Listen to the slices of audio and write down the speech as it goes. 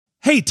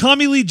Hey,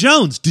 Tommy Lee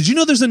Jones, did you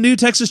know there's a new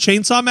Texas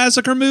Chainsaw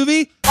Massacre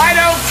movie? I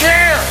don't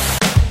care!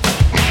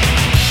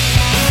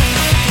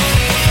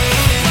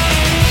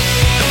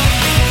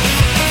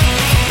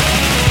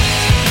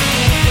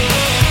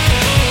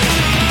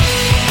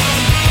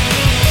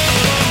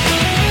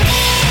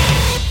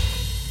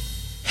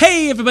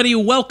 Hey everybody,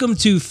 welcome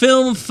to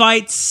Film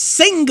Fight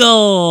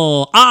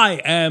Single. I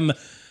am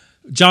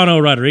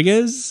Jono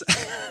Rodriguez.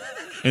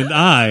 And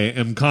I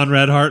am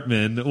Conrad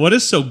Hartman. What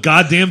is so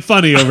goddamn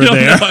funny over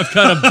there? I've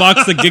got a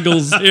box of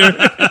giggles here.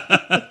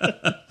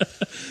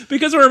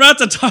 Because we're about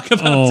to talk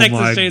about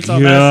Texas Chainsaw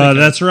Massacre.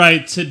 That's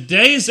right.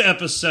 Today's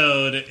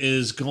episode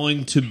is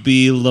going to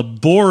be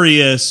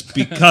laborious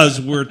because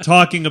we're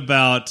talking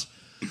about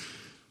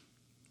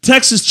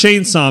Texas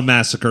Chainsaw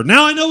Massacre.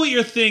 Now, I know what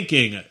you're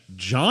thinking.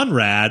 John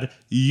Rad,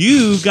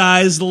 you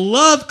guys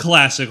love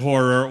classic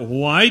horror.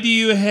 Why do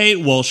you hate?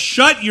 Well,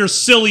 shut your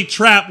silly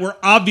trap. We're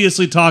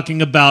obviously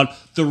talking about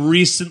the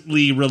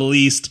recently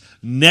released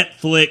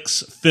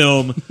Netflix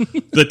film,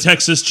 The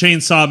Texas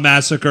Chainsaw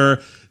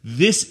Massacre.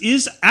 This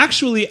is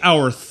actually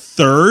our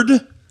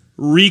third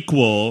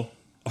requel,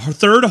 our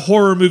third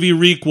horror movie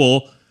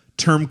requel,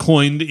 term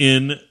coined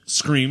in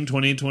Scream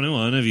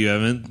 2021. If you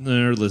haven't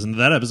listened to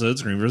that episode,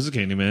 Scream vs.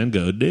 Candyman,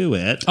 go do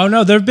it. Oh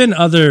no, there have been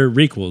other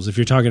requels if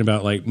you're talking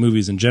about like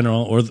movies in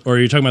general, or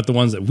you're talking about the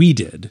ones that we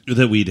did.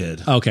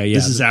 Okay, yeah.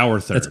 This is our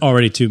third. That's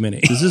already too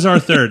many. This is our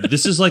third.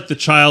 This is like the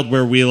child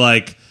where we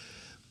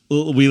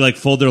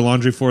fold their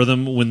laundry for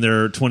them when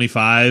they're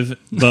 25,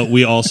 but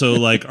we also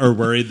like are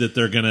worried that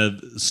they're gonna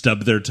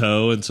stub their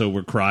toe, and so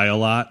we cry a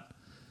lot.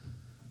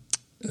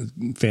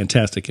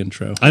 Fantastic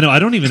intro. I know. I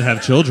don't even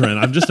have children.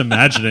 I'm just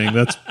imagining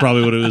that's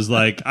probably what it was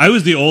like. I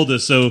was the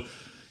oldest, so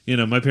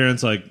my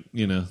parents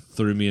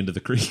threw me into the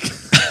creek.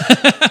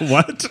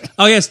 What?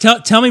 Oh yes,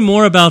 tell me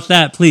more about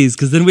that, please,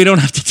 because then we don't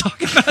have to talk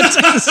about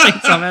Texas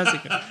Chainsaw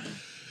Massacre.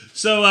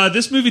 So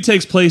this movie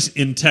takes place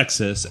in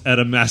Texas at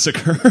a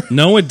massacre.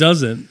 No, it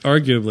doesn't.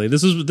 Arguably,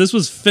 this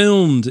was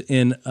filmed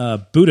in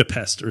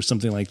Budapest or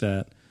something like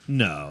that.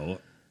 No.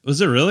 Was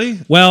it really?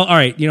 Well, all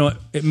right.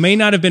 It may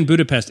not have been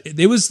Budapest.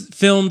 It was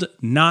filmed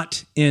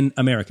not in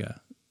America.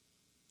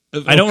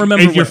 I don't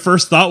remember. And your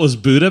first thought was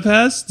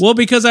Budapest? Well,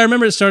 because I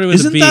remember it started with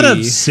Isn't a B. that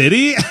a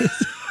city?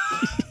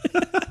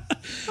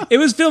 It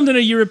was filmed in a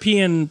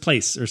European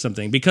place or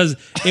something, because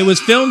it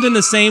was filmed in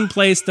the same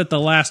place that the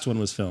last one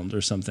was filmed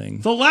or something.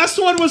 The last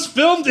one was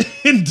filmed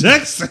in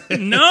Texas.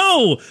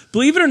 No,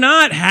 believe it or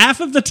not, half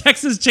of the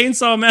Texas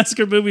Chainsaw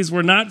Massacre movies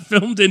were not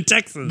filmed in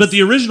Texas. But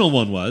the original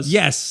one was.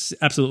 Yes,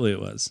 absolutely it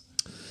was.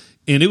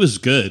 And it was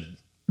good.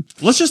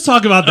 Let's just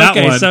talk about that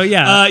one. So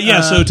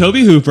yeah. So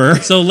Toby Hooper.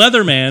 So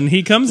Leatherman,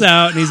 he comes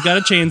out and he's got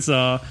a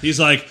chainsaw. He's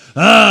like,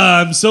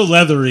 I'm so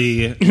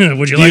leathery.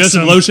 Would you like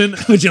some lotion?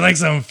 Would you like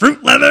some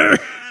fruit leather?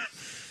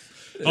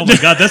 Oh my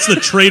God, that's the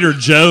Trader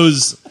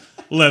Joe's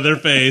leather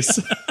face.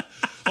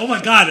 Oh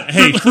my God.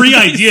 Hey, free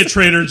idea,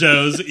 Trader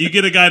Joe's. You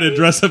get a guy to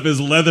dress up as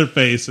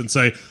Leatherface and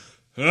say,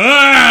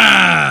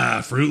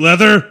 fruit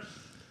leather.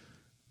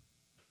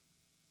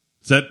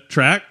 Is that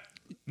track?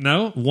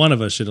 No? One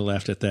of us should have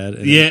laughed at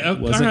that. Yeah, it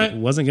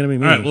wasn't going to be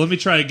me. All right, well, let me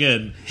try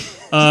again.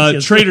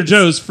 Trader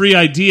Joe's, free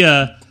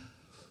idea,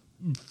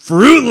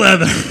 fruit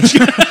leather.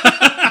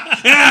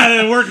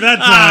 Yeah, it worked that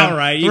time. All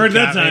right, it worked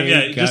that time.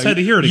 Yeah, you just had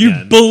to hear it again.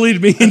 You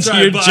bullied me into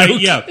your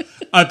joke.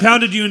 I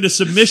pounded you into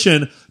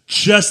submission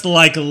just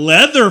like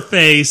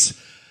Leatherface.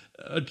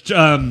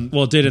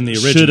 Well, did in the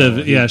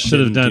original. Should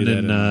have done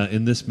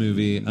in this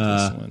movie.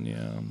 This one,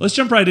 yeah. Let's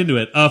jump right into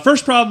it.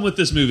 First problem with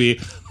this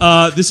movie.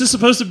 This is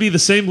supposed to be the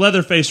same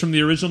Leatherface from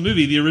the original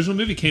movie. The original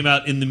movie came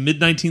out in the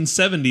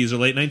mid-1970s or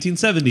late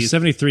 1970s.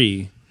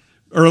 73.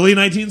 Early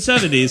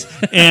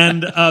 1970s.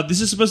 And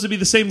this is supposed to be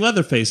the same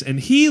Leatherface. And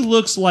he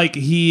looks like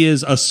he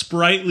is a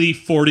sprightly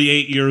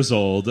 48 years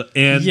old.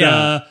 And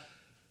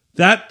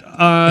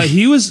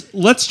he was,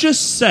 let's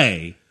just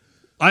say,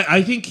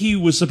 I think he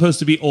was supposed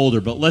to be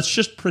older, but let's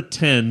just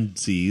pretend,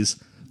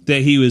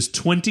 that he was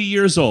 20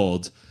 years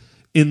old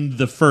in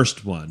the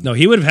first one. No,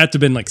 he would have had to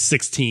have been like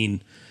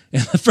 16 in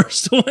the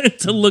first one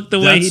to look the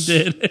way he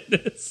did.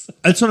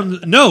 That's what I'm...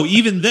 No,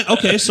 even then...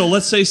 Okay, so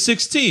let's say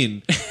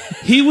 16.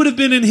 He would have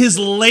been in his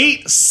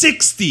late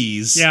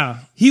 60s. Yeah.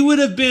 He would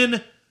have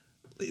been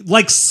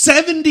like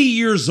 70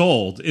 years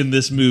old in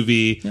this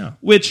movie,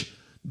 which...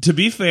 To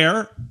be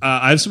fair,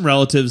 I have some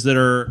relatives that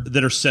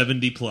are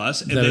 70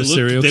 plus, and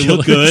they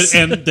look good,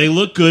 and they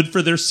look good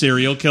for their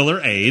serial killer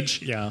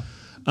age. Yeah,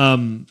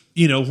 when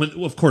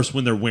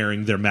they're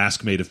wearing their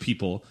mask made of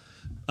people,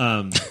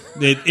 I don't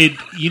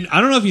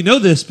know if you know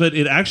this, but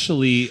it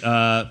actually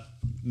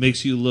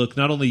makes you look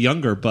not only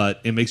younger,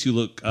 but it makes you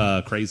look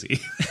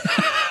crazy.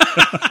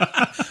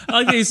 I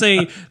like that you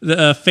say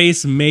the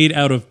face made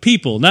out of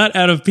people, not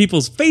out of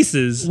people's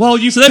faces. Well,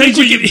 you can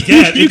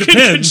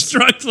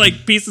construct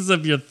like pieces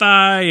of your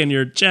thigh and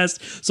your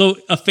chest, so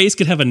a face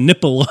could have a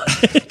nipple on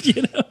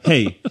it.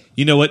 Hey,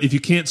 you know what? If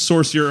you can't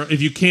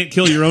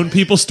kill your own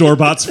people, store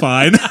bought's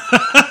fine.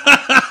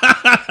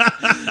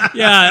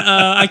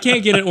 I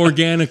can't get it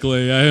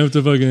organically. I have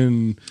to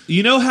fucking.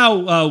 You know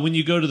how when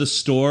you go to the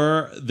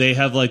store, they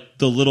have like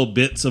the little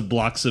bits of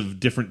blocks of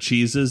different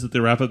cheeses that they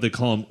wrap up. They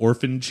call them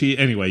orphan cheese.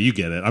 Anyway, you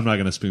get it. I'm not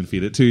going to spoon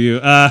feed it to you.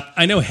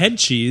 I know head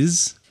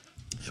cheese.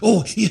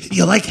 Oh,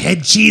 you like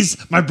head cheese?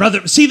 My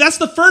brother... See, that's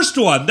the first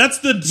one. That's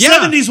the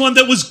 70s one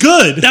that was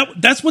good.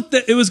 That's what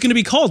it was going to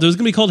be called. It was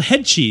going to be called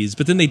head cheese,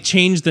 but then they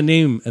changed the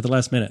name at the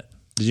last minute.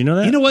 Did you know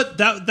that? You know what?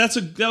 That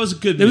was a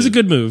good move. It was a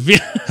good move. Yeah.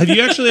 Have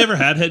you actually ever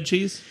had head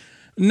cheese?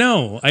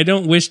 No, I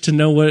don't wish to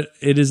know what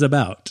it is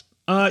about.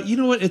 You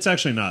know what? It's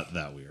actually not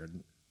that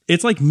weird.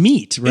 It's like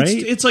meat, right?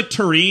 It's like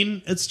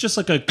taurine. It's just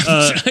like a...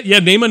 yeah,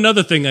 name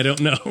another thing I don't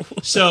know.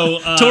 So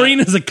taurine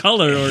is a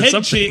color or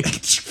something.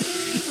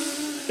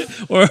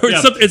 Or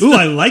something. Ooh,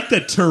 I like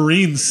that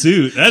taurine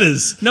suit. That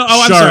is no.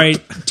 Oh, sharp. I'm sorry.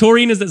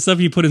 Taurine is that stuff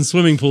you put in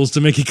swimming pools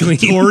to make it clean.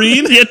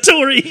 Taurine? Yeah,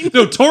 taurine.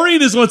 No,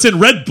 taurine is what's in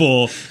Red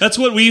Bull. That's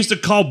what we used to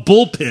call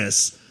bull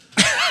piss.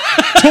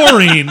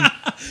 Taurine.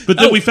 But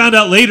then we found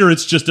out later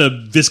it's just a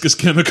viscous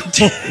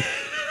chemical.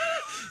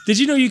 Did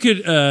you know you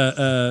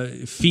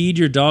could feed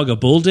your dog a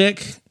bull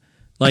dick?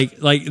 Like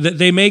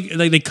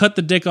they cut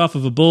the dick off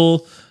of a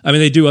bull. I mean,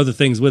 they do other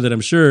things with it,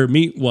 I'm sure,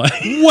 meat wise.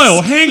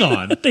 Whoa, hang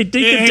on. They dig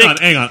the dick.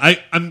 Hang on.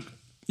 I'm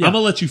gonna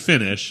let you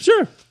finish.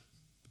 Sure.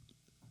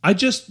 I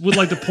just would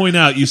like to point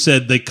out, you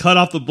said they cut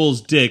off the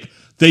bull's dick.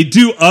 They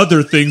do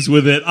other things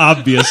with it,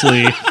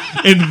 obviously,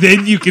 and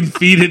then you can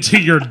feed it to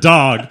your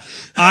dog.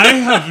 I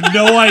have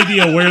no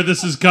idea where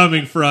this is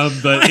coming from,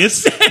 but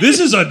this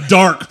is a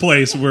dark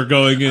place we're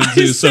going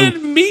into. I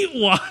said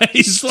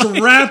meat-wise.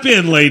 Strap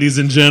in, ladies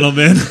and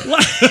gentlemen.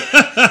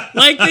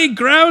 Like they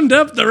ground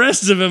up the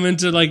rest of them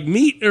into like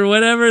meat or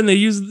whatever, and they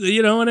use,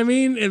 you know what I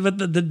mean? But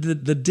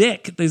the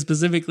dick they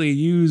specifically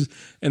use,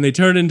 and they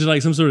turn into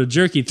like some sort of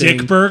jerky thing.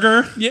 Dick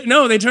burger? Yeah,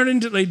 no, they turn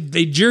into like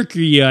they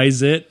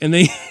jerkyize it, and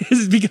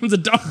it becomes a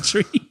dog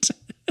treat.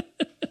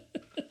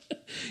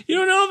 You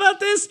don't know about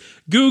this?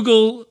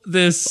 Google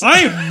this.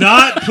 I am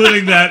not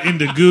putting that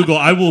into Google.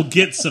 I will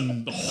get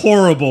some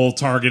horrible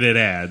targeted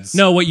ads.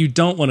 No, what you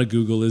don't want to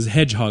Google is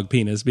hedgehog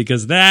penis,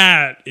 because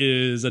that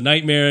is a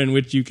nightmare in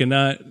which you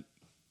cannot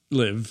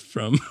live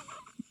from.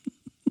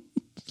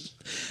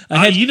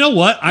 You know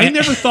what? I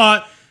never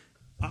thought...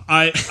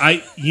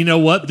 you know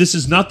what? This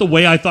is not the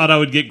way I thought I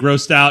would get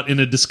grossed out in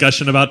a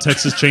discussion about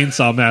Texas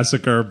Chainsaw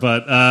Massacre,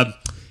 but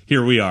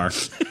here we are.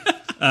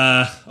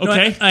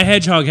 Okay. No, a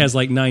hedgehog has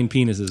like 9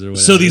 penises or whatever.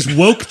 So these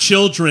woke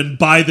children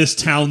buy this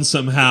town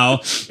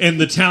somehow,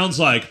 and the town's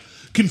like,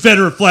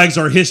 Confederate flags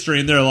are history,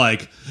 and they're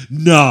like,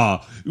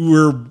 nah,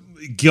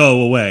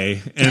 go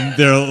away. And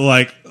they're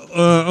like,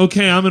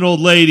 okay, I'm an old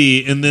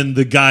lady. And then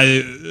the guy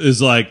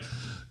is like,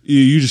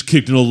 you just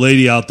kicked an old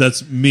lady out.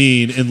 That's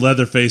mean. And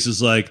Leatherface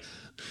is like,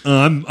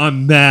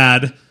 I'm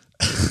mad.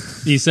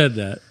 He said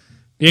that.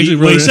 He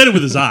said it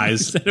with his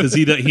eyes because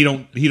he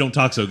don't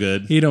talk so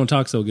good. He don't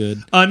talk so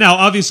good. Now,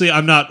 obviously,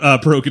 I'm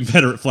not pro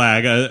Confederate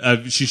flag.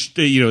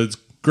 It's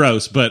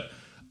gross, but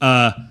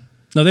no,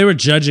 they were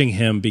judging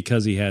him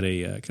because he had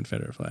a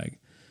Confederate flag.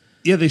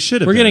 Yeah, they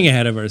should have. We're getting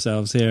ahead of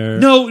ourselves here.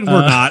 No, we're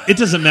not. It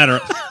doesn't matter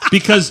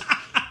because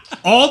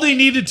all they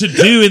needed to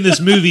do in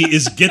this movie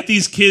is get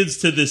these kids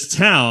to this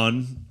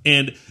town.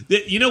 And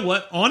you know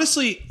what?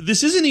 Honestly,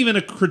 this isn't even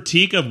a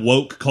critique of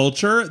woke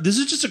culture. This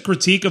is just a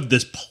critique of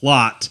this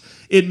plot.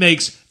 It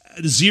makes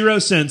zero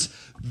sense.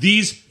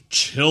 These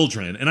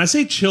children, and I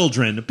say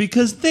children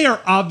because they are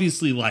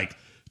obviously like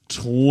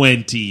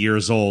 20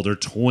 years old or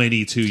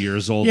 22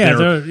 years old. Yeah,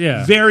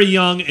 they're very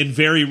young and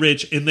very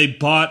rich, and they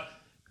bought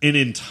an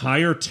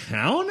entire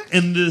town.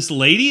 And this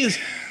lady is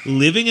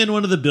living in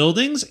one of the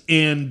buildings,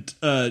 and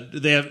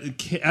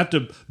they have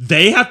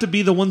to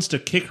be the ones to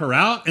kick her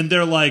out. And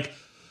they're like,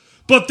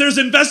 but there's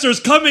investors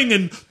coming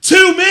in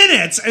 2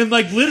 minutes. And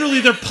like literally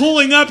they're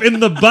pulling up in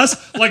the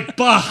bus like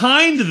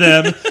behind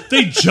them.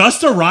 They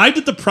just arrived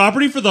at the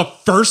property for the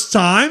first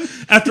time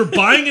after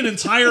buying an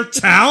entire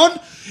town.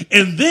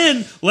 And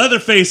then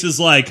Leatherface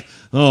is like,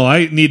 oh,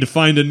 I need to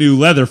find a new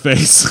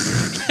Leatherface.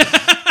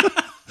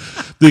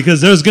 Because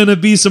there's going to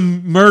be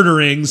some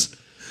murderings.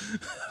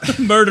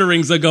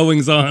 Murderings are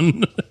goings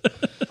on.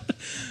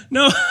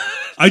 No.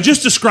 I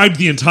just described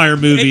the entire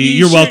movie.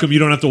 You're welcome. You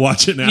don't have to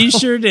watch it now. You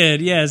sure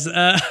did, yes.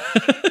 That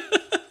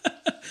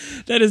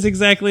is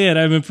exactly it.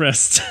 I'm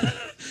impressed.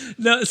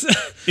 No,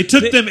 it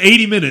took them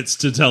 80 minutes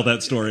to tell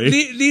that story.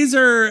 These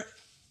are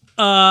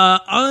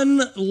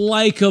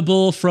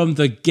unlikable from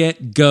the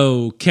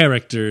get-go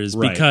characters,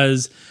 right?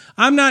 Because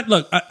I'm not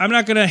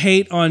going to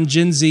hate on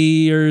Gen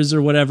Zers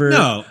or whatever.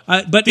 No,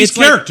 but these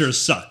characters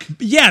suck.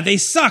 Yeah, they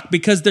suck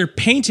because they're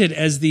painted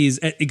as these,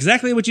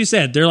 exactly what you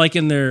said. They're like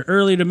in their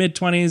early to mid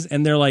 20s,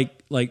 and they're like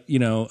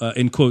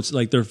in quotes,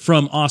 like they're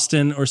from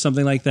Austin or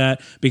something like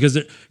that. Because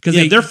they're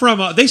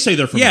from. They say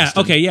they're from. Yeah,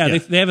 Austin. Okay, yeah.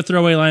 They have a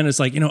throwaway line. It's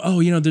like, we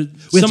have to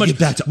get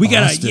back to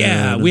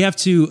Austin. We have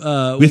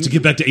to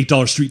get back to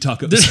 $8 street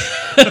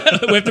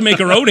tacos. We have to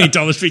make our own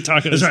 $8 street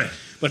tacos. That's right.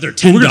 But they're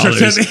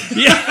 $10.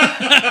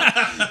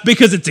 Yeah.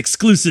 because it's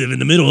exclusive in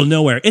the middle of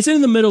nowhere. It's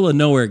in the middle of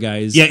nowhere,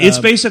 guys. Yeah, it's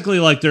basically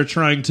like they're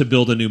trying to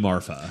build a new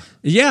Marfa.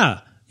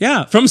 Yeah,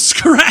 from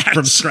scratch.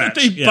 From scratch,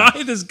 They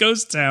buy this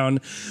ghost town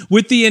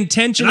with the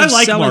intention And of I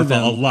like selling Marfa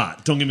them. a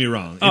lot. Don't get me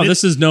wrong. Oh, And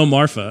this is no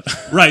Marfa.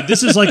 right.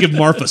 This is like if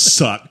Marfa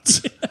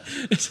sucked.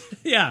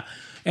 Yeah,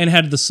 and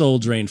had the soul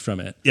drained from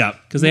it. Yeah.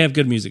 Because they have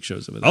good music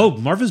shows over there. Oh,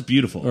 Marfa's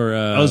beautiful. Or,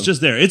 I was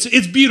just there.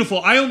 It's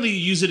beautiful. I only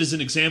use it as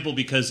an example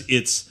because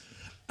it's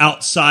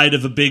outside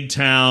of a big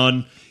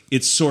town.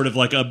 It's sort of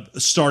like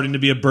starting to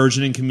be a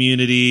burgeoning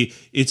community.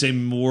 It's a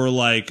more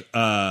like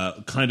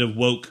kind of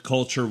woke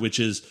culture, which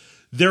is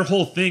their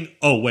whole thing.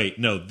 Oh wait,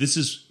 no,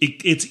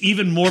 it's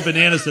even more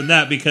bananas than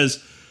that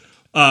because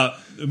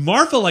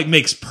Marfa like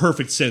makes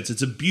perfect sense.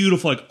 It's a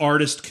beautiful like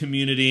artist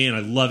community, and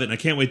I love it. And I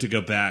can't wait to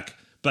go back.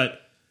 But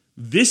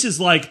this is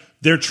like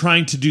they're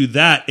trying to do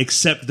that,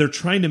 except they're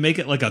trying to make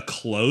it like a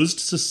closed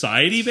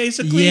society.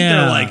 Basically,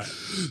 Yeah. They're like,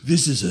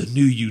 this is a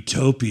new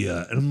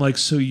utopia, and I'm like,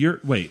 so you're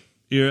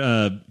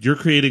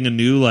creating a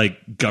new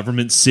like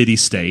government city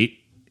state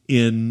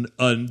in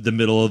the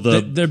middle of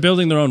the. They're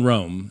building their own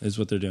Rome, is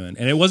what they're doing.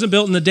 And it wasn't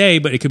built in a day,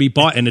 but it could be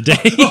bought in a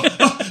day.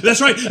 That's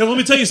right. And let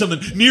me tell you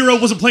something. Nero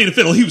wasn't playing a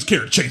fiddle; he was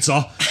carrying a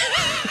chainsaw.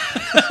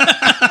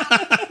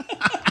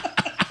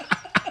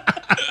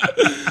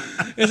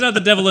 It's not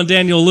the devil in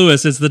Daniel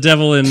Lewis, it's the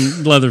devil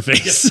in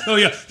Leatherface. Oh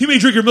yeah, he may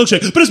drink your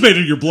milkshake, but it's made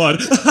of your blood.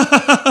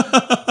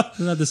 It's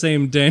not the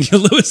same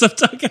Daniel Lewis I'm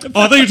talking about.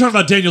 Oh, I thought you were talking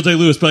about Daniel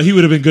Day-Lewis, but he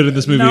would have been good in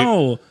this movie.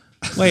 No.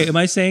 Wait, am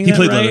I saying He that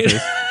played right?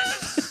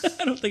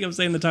 Leatherface. I don't think I'm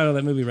saying the title of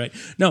that movie right.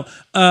 No.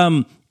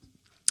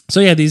 So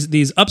yeah,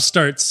 these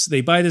upstarts, they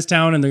buy this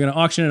town and they're going to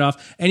auction it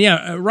off. And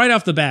yeah, right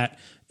off the bat,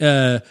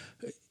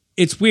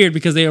 it's weird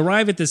because they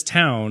arrive at this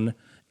town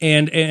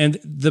and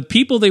the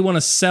people they want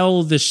to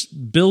sell this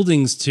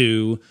buildings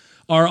to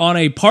are on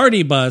a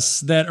party bus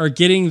that are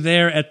getting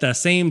there at the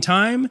same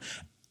time.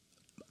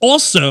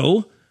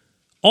 Also,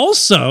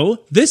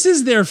 this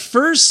is their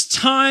first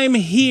time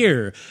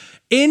here.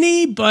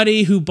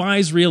 Anybody who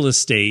buys real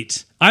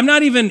estate, I'm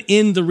not even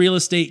in the real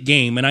estate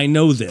game, and I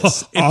know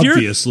this.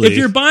 Obviously. If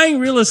you're buying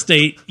real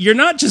estate, you're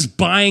not just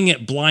buying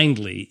it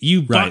blindly.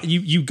 You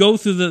go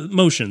through the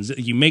motions.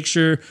 You make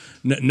sure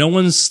no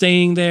one's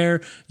staying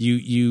there.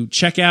 You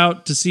check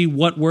out to see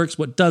what works,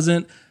 what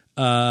doesn't,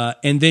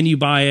 and then you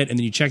buy it, and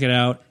then you check it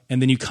out,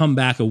 and then you come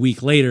back a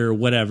week later or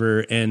whatever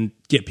and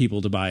get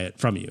people to buy it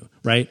from you,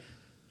 right?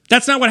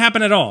 That's not what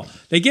happened at all.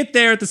 They get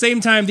there at the same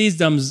time these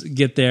dumbs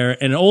get there,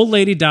 and an old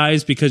lady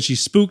dies because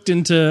she's spooked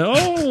into,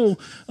 I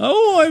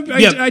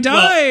died.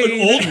 Well,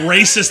 an old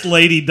racist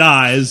lady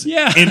dies,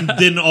 Yeah. and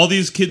then all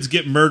these kids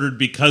get murdered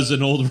because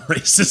an old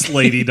racist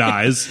lady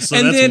dies. So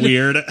And that's then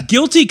weird.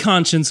 Guilty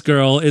conscience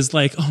girl is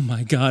like, oh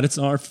my God, it's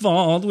our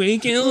fault. We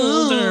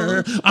killed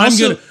her. I'm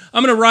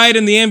gonna ride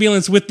in the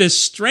ambulance with this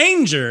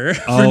stranger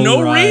for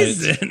no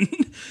reason.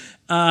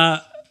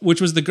 Which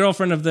was the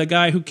girlfriend of the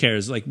guy. Who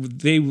cares? Like,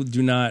 they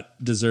do not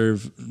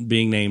deserve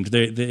being named.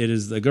 It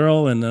is a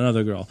girl and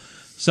another girl.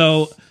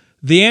 So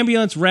the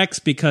ambulance wrecks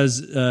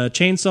because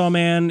Chainsaw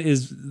Man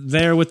is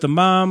there with the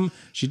mom.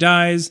 She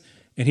dies,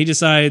 and he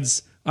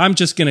decides, I'm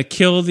just going to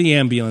kill the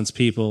ambulance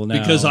people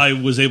now. Because I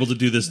was able to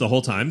do this the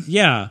whole time.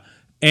 Yeah.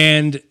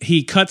 And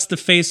he cuts the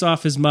face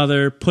off his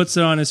mother, puts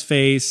it on his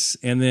face,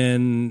 and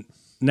then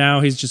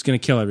now he's just going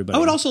to kill everybody. I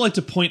would also like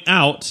to point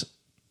out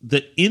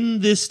that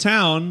in this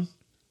town,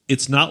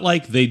 it's not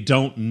like they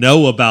don't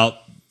know about.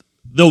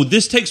 Though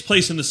this takes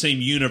place in the same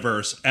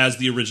universe as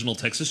the original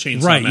Texas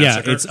Chainsaw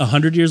Massacre. Yeah, it's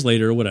 100 years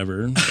later or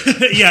whatever.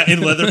 Yeah,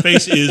 and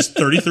Leatherface is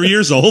 33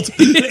 years old.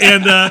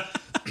 And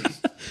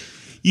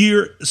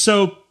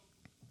so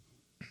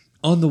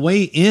on the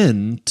way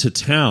in to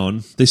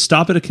town, they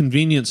stop at a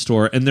convenience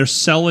store and they're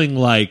selling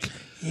like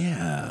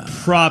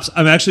props.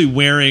 I'm actually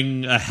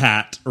wearing a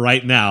hat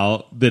right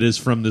now that is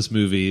from this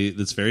movie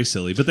that's very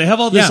silly. But they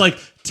have all this like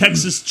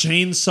Texas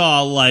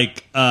Chainsaw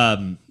like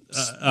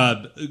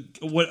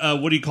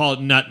what do you call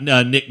it? Not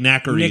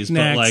knick-knackeries,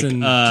 but like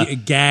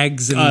and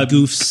gags and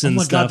goofs and oh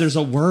my stuff. God, there's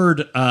a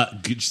word.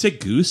 Did you say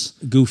goose?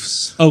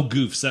 Goofs. Oh,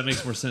 goofs. That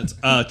makes more sense.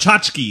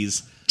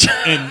 Tchotchkes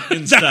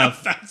and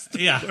stuff.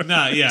 Yeah,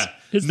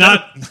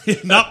 not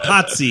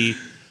potsy.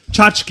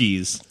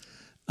 Tchotchkes.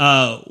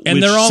 And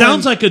which they're all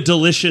sounds like a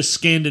delicious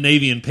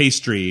Scandinavian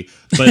pastry,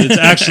 but it's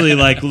actually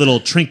like little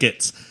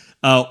trinkets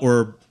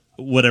or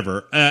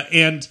whatever.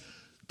 And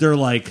they're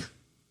like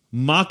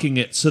mocking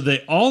it. So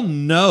they all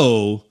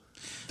know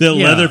that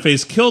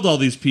Leatherface killed all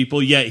these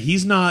people, yet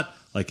he's not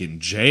like in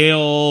jail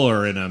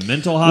or in a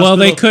mental hospital. Well,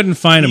 they couldn't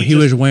find him. He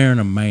was wearing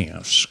a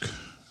mask.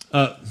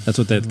 That's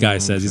what that guy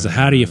says. He said,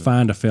 how do you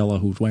find a fellow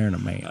who's wearing a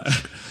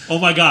mask? Oh,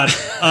 my God.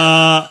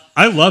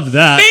 I love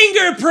that.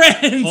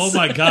 Fingerprints! Oh,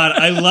 my God.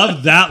 I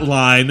love that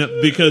line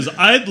because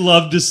I'd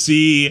love to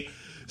see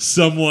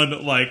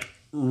someone, like,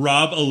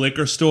 rob a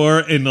liquor store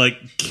and,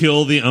 like,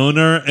 kill the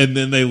owner, and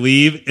then they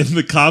leave, and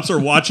the cops are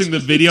watching the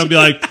video and be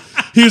like,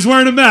 he was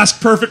wearing a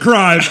mask, perfect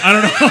crime. I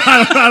don't know.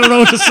 I don't know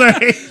what to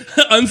say.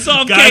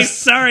 Unsolved Guys, case.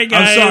 Sorry,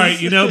 guys. I'm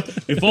sorry.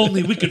 If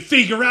only we could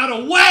figure out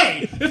a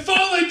way. If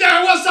only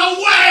there was a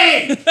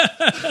way.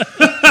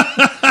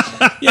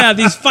 Yeah,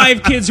 these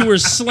 5 kids who were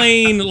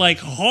slain like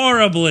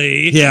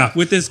horribly. Yeah.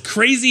 With this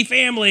crazy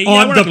family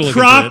On the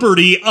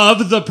property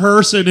of the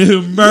person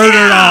who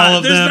murdered all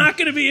of there's them. There's not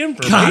going to be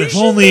information. God,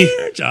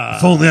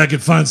 if only I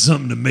could find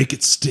something to make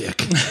it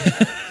stick.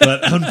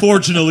 But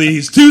unfortunately,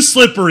 he's too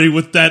slippery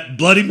with that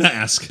bloody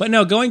mask. But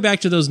no, going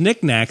back to those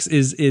knickknacks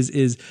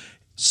is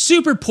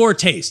super poor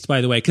taste, by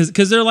the way,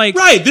 because they're like,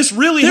 right, this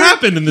really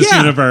happened in this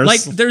universe.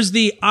 Like there's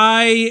the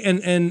I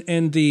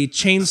and the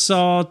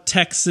chainsaw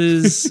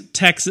Texas,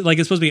 like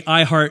it's supposed to be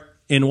I Heart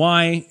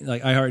NY,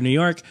 like I Heart New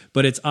York,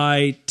 but it's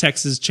I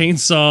Texas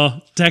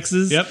Chainsaw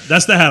Texas. Yep,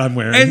 that's the hat I'm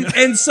wearing.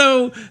 And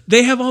so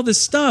they have all this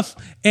stuff,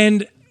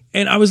 and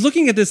I was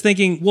looking at this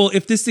thinking, well,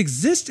 if this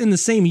exists in the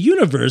same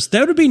universe,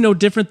 that would be no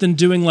different than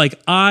doing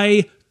like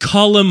I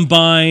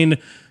Columbine.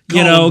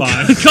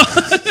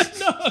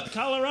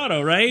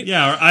 Colorado, right?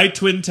 Yeah, or I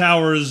Twin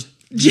Towers,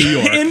 New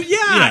York. And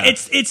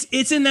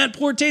it's in that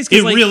poor taste.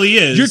 It really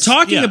is. You're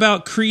talking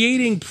about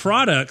creating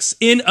products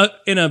in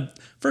a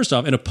first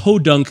off in a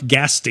podunk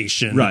gas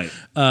station, right?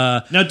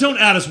 Now, don't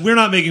add us. We're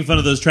not making fun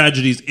of those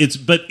tragedies.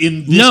 But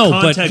in this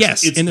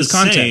context, it's in this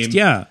context, same.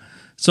 Yeah.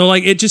 So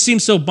like it just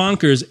seems so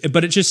bonkers,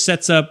 but it just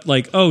sets up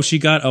like, oh, she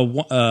got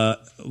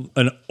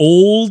an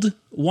old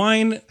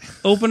wine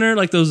opener,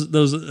 like those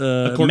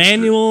manual.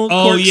 Manual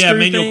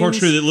things.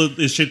 corkscrew that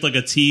is shaped like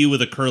a T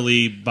with a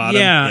curly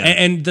bottom. Yeah,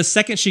 and the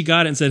second she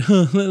got it and said,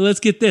 let's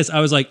get this,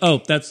 I was like,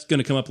 oh, that's going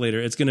to come up later.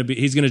 It's going to be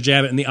he's going to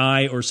jab it in the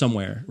eye or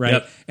somewhere, right?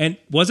 Yep. And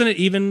wasn't it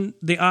even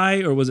the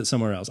eye or was it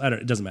somewhere else?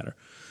 It doesn't matter.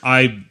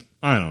 I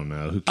don't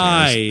know. Who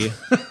cares?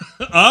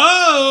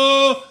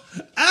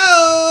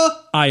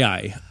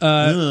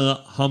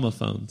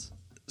 Homophones.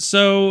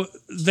 So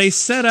they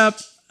set up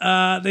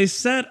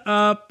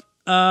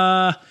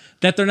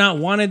that they're not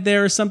wanted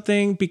there or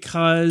something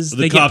because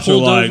they get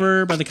pulled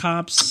over by the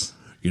cops.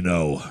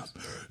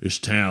 This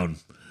town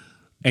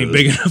ain't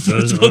big enough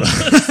for this.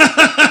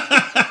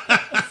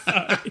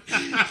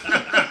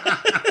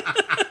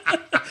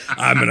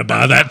 I'm gonna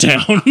buy that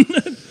town.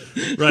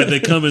 Right? They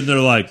come in. They're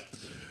like,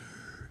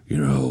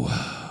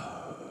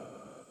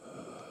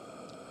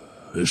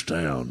 this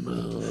town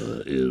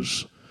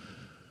is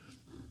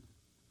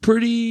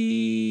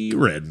pretty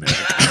redneck.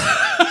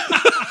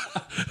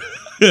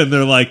 And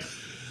they're like,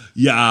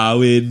 yeah,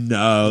 we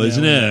know,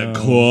 isn't it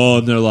cool?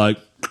 And they're like,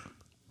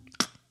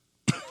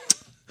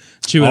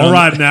 chewing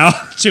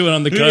chewing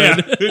on the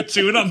gun. Yeah,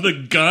 chewing on the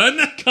gun?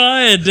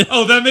 Cud.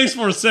 Oh, that makes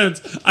more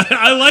sense.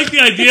 I like the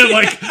idea of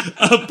like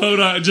a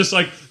podunk just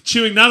like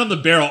chewing not on the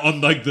barrel,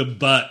 on like the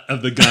butt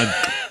of the gun.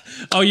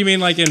 Oh, you mean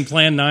like in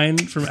Plan 9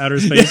 from Outer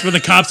Space where the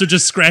cops are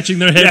just scratching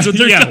their heads with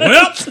their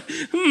guns?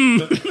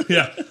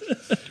 Yeah.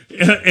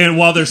 And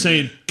while they're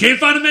saying, can't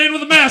find a man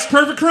with a mask,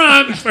 perfect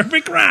crime.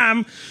 Perfect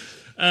crime.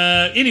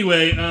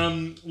 Anyway,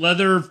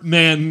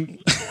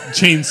 Leatherman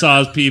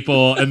chainsaws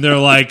people, and they're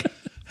like,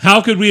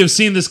 how could we have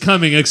seen this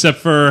coming except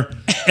for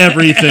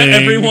everything?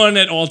 Everyone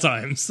at all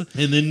times.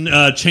 And then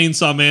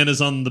Chainsaw Man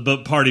is on the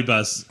party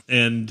bus,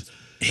 and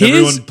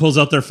everyone pulls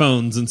out their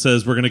phones and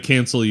says, we're going to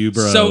cancel you,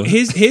 bro. So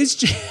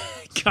his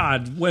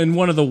God, when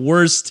one of the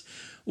worst,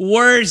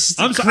 I'm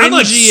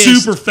like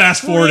super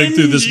fast forwarding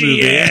through this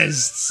movie.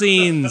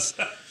 Scenes.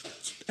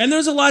 And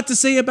there's a lot to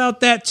say about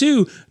that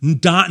too.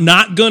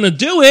 Not gonna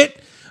do it,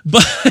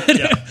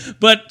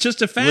 but just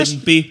to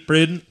wouldn't be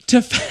prudent.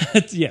 to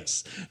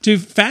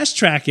fast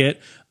track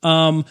it.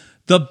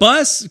 The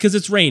bus, because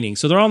it's raining,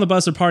 so they're all on the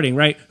bus, they're partying,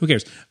 right? Who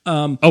cares?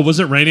 Was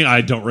it raining?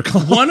 I don't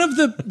recall. One of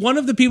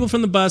the people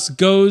from the bus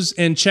goes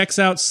and checks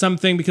out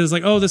something because it's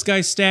like, oh, this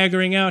guy's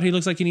staggering out. He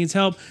looks like he needs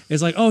help.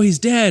 It's like, oh, he's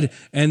dead.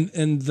 And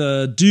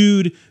the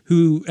dude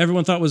who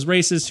everyone thought was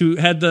racist, who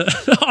had the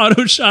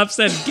auto shop,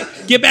 said,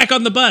 get back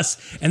on the bus.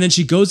 And then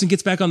she goes and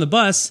gets back on the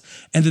bus.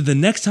 And then the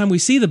next time we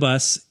see the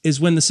bus is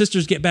when the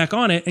sisters get back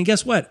on it. And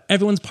guess what?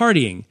 Everyone's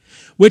partying,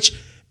 which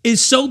is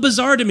so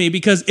bizarre to me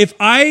because if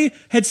I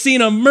had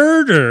seen a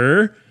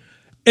murder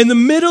in the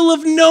middle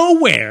of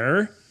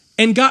nowhere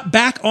and got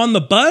back on the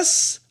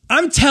bus,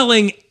 I'm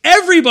telling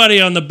everybody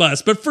on the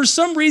bus. But for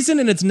some reason,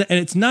 and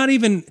it's not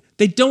even,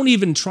 they don't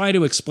even try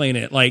to explain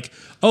it. Like,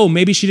 oh,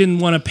 maybe she didn't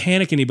want to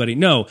panic anybody.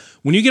 No,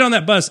 when you get on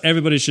that bus,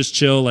 everybody's just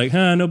chill, like,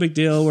 no big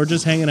deal. We're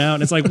just hanging out.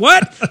 And it's like,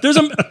 what?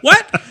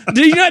 What?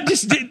 Did you not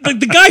just,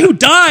 the guy who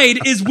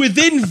died is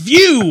within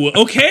view,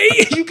 okay?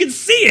 You can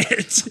see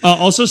it.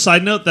 Also,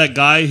 side note, that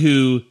guy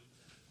who,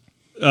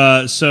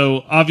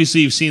 so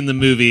obviously you've seen the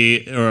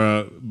movie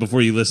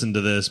before you listen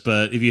to this,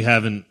 but if you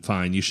haven't,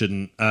 fine, you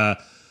shouldn't.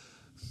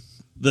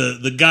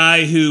 The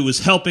guy who was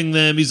helping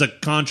them, he's a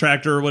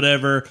contractor or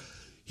whatever.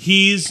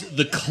 He's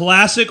the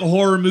classic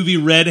horror movie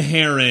red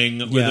herring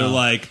where they're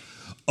like,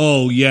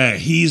 oh yeah,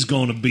 he's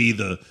going to be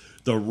the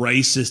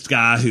racist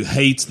guy who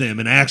hates them.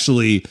 And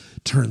actually,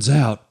 turns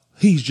out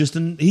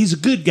he's a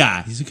good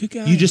guy. He's a good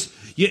guy.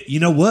 You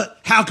know what?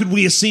 How could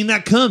we have seen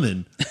that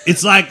coming?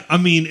 It's like, I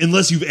mean,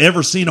 unless you've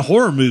ever seen a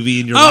horror movie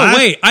in your life. Oh,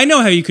 wait. I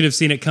know how you could have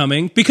seen it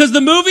coming. Because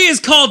the movie is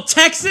called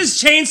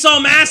Texas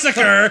Chainsaw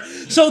Massacre,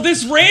 so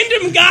this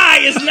random guy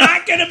is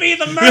not going to be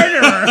the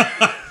murderer.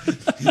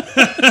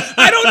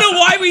 I don't know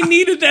why we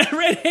needed that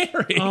red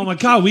herring. Oh, my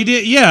God. We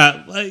did.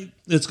 Yeah.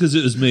 It's because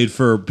it was made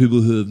for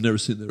people who have never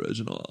seen the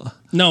original.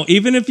 No,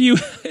 even if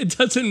it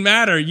doesn't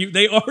matter.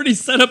 They already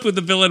set up who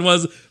the villain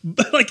was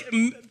like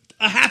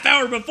a half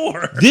hour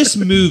before. This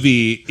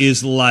movie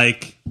is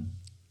like,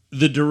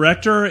 the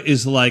director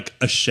is like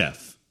a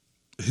chef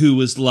who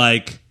was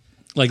like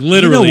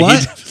literally, you know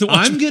what?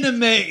 I'm gonna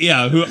make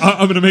a movie.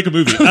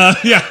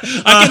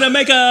 I'm gonna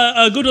make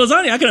a good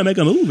lasagna. I'm gonna make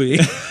a movie.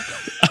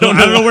 I don't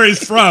know where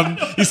he's from.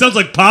 He sounds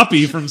like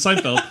Poppy from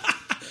Seinfeld.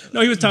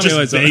 No, he was Tommy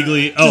Just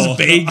Wiseau.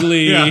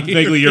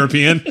 vaguely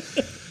European.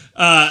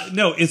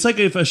 No, it's like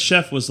if a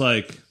chef was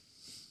like,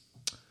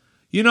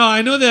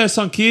 I know there's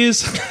some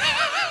kids.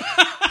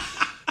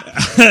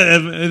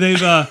 They've,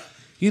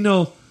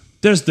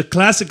 there's the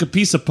classic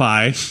piece of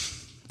pie,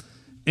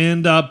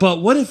 and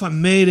but what if I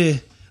made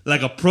it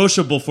like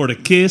approachable for the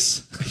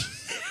kiss?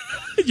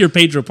 You're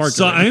Pedro Parker.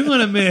 So I'm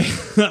gonna make.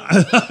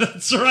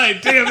 That's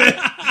right. Damn it!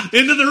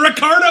 Into the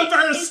Ricardo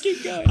verse.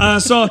 Keep going.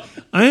 So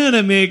I'm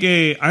gonna make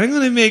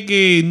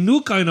a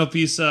new kind of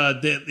pizza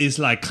that is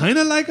like kind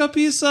of like a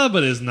pizza,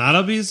 but it's not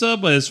a pizza,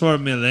 but it's for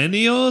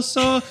millennials.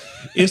 So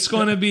it's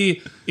gonna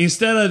be,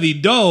 instead of the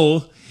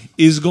dough,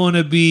 is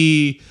gonna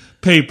be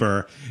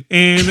paper,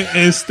 and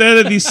instead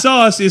of the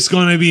sauce, it's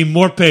gonna be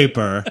more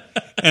paper,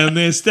 and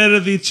instead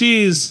of the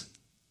cheese,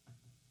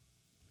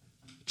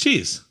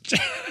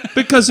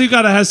 because you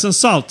gotta have some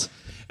salt,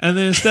 and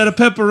then instead of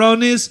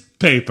pepperonis,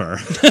 paper.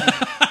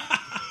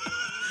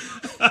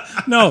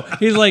 No,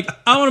 he's like,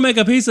 I want to make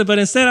a pizza, but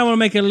instead I want to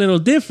make it a little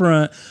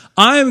different.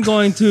 I'm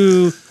going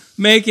to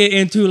make it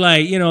into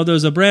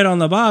there's a bread on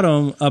the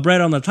bottom, a bread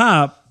on the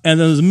top, and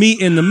there's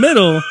meat in the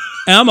middle,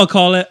 and I'm gonna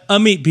call it a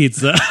meat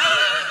pizza.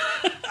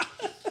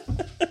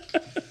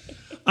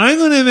 I'm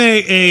gonna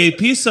make a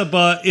pizza,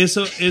 but it's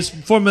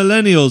for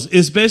millennials.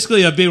 It's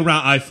basically a big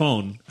round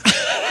iPhone.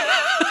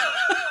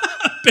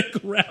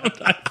 Big round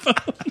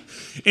iPhone.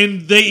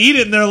 And they eat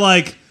it and they're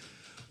like,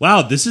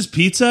 wow, this is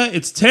pizza?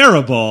 It's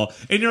terrible.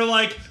 And you're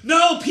like,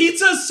 no,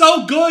 pizza's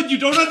so good, you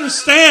don't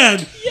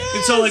understand. Yes,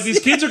 and so these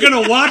kids are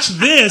gonna watch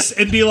this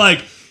and be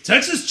like,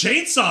 Texas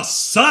Chainsaw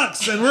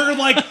sucks. And we're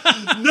like,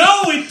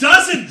 no, it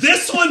doesn't.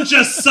 This one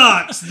just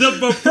sucks. The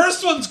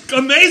first one's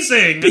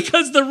amazing.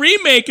 Because the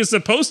remake is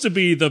supposed to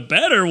be the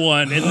better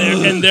one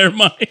in their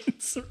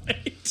minds,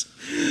 right?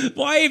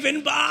 Why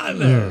even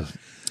bother?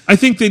 I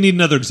think they need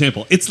another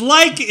example. It's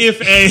like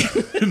if a...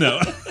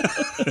 No.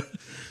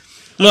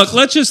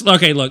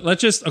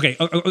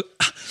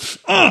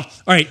 All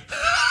right.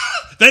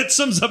 That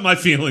sums up my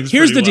feelings.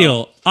 Here's the well.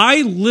 deal.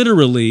 I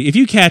literally, if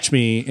you catch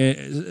me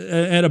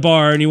at a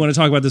bar and you want to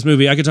talk about this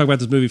movie, I could talk about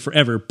this movie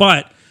forever,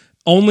 but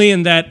only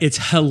in that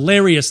it's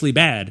hilariously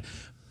bad.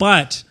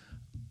 But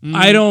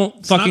I don't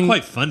it's fucking... not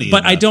quite funny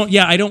But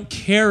enough. I don't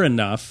care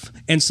enough.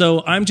 And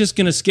so I'm just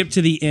going to skip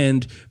to the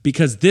end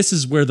because this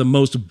is where the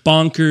most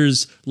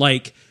bonkers,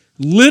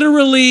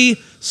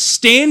 literally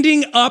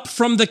standing up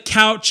from the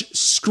couch,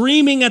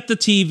 screaming at the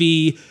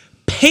TV,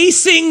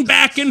 pacing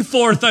back and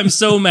forth. I'm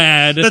so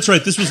mad. That's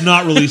right. This was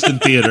not released in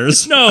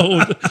theaters.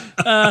 No.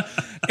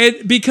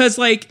 Because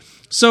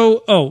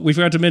we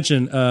forgot to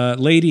mention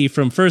lady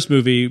from first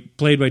movie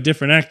played by a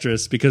different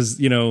actress because,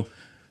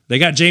 they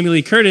got Jamie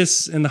Lee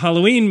Curtis in the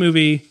Halloween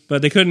movie,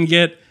 but they couldn't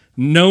get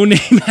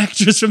no-name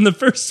actress from the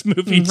first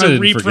movie to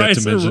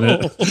reprise her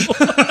role.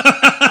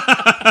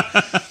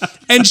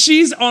 And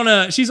she's on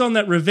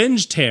that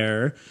revenge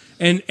tear,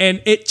 and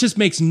it just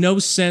makes no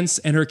sense.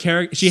 And her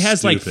character, she has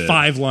Stupid.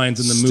 5 lines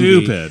in the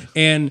movie. Stupid.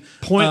 And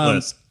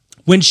Pointless.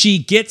 When she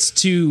gets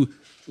to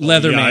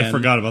Leatherman, I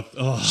forgot about...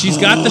 Oh. She's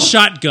got the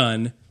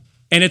shotgun,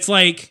 and it's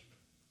like,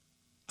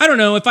 I don't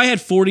know, if I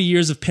had 40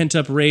 years of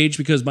pent-up rage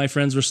because my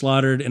friends were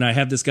slaughtered and I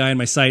have this guy in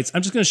my sights,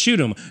 I'm just going to shoot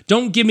him.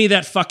 Don't give me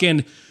that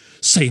fucking,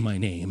 say my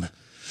name.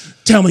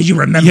 Tell me you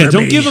remember me.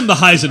 Don't give him the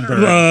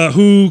Heisenberg.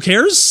 Who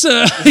cares?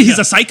 He's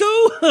a psycho?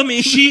 I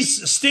mean... She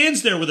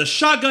stands there with a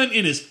shotgun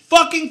in his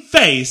fucking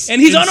face.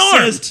 And he's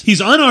unarmed.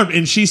 He's unarmed,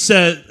 and she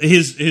said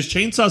his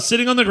chainsaw's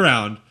sitting on the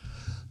ground,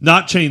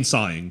 not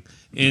chainsawing.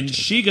 And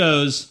she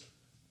goes,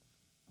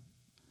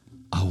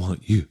 I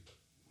want you.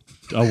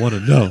 I want to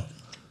know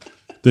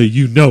that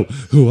you know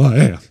who I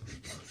am.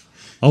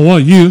 I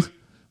want you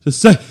to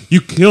say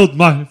you killed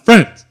my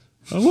friends.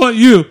 I want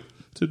you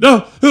to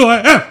know who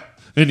I am.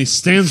 And he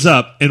stands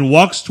up and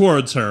walks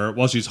towards her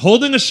while she's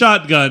holding a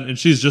shotgun, and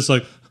she's just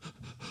like...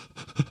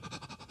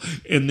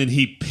 And then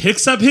he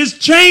picks up his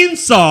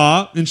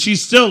chainsaw, and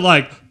she's still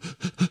like...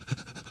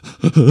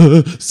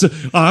 So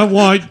I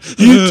want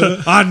you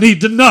to... I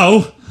need to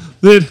know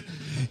that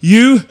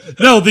you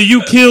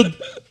killed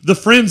the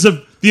friends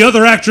of the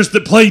other actress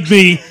that played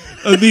me,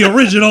 the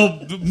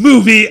original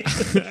movie,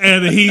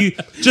 and he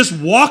just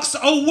walks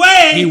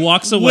away. He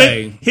walks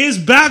away. With his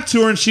back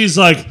to her, and she's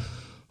like,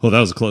 "Oh, that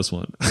was a close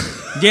one."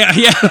 Yeah.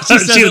 She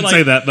didn't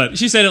say that, but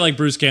she said it like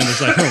Bruce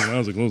Campbell's like, "Oh, that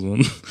was a close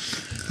one."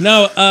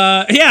 No,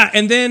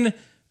 and then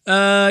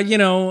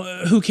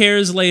who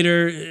cares?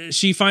 Later,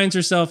 she finds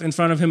herself in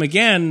front of him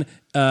again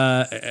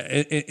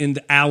in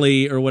the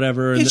alley or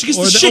whatever, she gets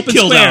or the the shit open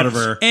killed square, out of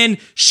her, and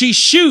she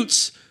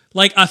shoots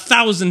like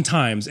 1,000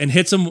 times and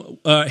hits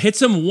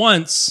him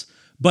once,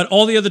 but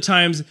all the other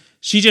times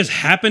she just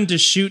happened to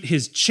shoot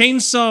his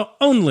chainsaw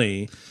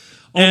only.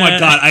 Oh my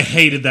God, I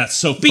hated that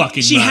so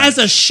fucking She much. has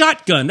a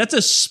shotgun. That's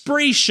a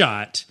spray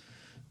shot.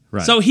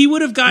 Right. So he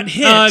would have got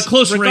hit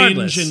close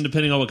regardless. range, and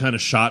depending on what kind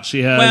of shot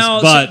she has.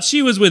 Well, but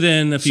she was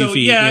within a few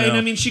feet. Yeah, you know. and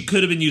I mean, she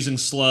could have been using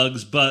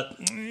slugs, but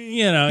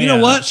you know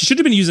what? She should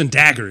have been using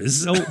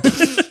daggers. Oh.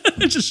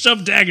 Just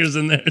shove daggers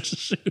in there to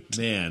shoot.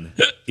 Man,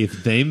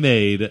 if they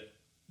made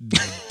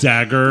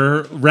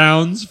dagger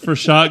rounds for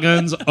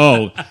shotguns,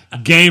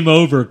 game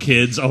over,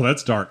 kids. Oh,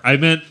 that's dark. I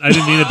didn't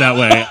mean it that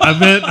way.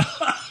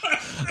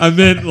 I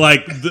meant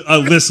like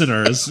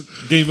listeners.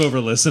 Game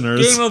over,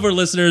 listeners. Game over,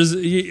 listeners.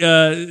 We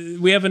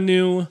have a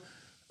new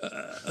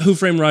Who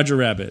Framed Roger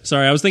Rabbit.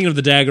 Sorry, I was thinking of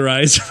the dagger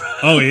eyes.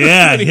 Oh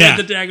yeah, yeah.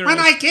 The dagger When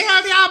eyes. I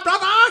killed your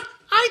brother,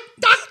 I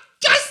died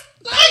just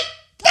like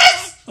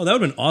this. Oh, that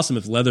would have been awesome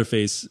if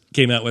Leatherface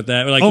came out with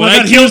that. Like, Oh when my I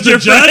God, killed he your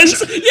was the judge?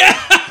 friends.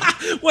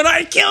 Yeah. When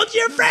I killed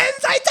your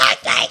friends, I died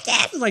like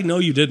this. It's like, no,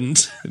 you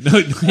didn't. No,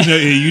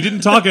 you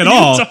didn't talk at You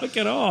all. didn't talk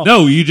at all.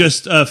 No, you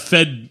just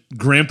fed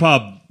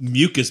Grandpa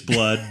mucus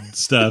blood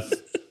stuff.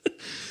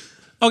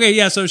 Okay,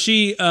 yeah. So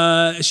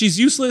she's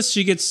useless.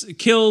 She gets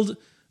killed.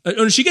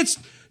 She gets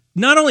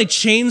not only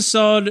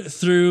chainsawed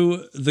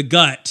through the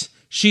gut,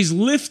 she's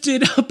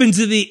lifted up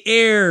into the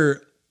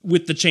air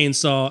with the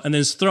chainsaw and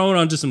then is thrown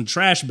onto some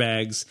trash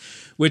bags,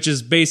 which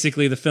is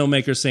basically the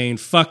filmmaker saying,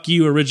 "Fuck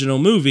you, original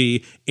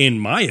movie," in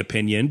my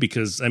opinion,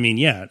 because I mean,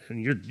 yeah,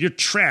 you're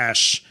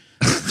trash.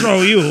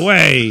 Throw you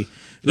away.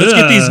 Let's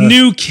get these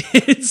new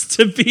kids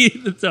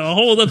to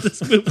hold up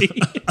this movie.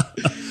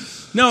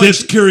 No,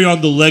 Let's carry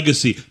on the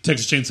legacy.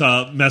 Texas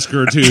Chainsaw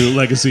Massacre 2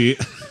 legacy.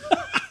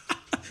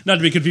 not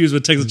to be confused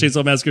with Texas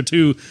Chainsaw Massacre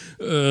 2,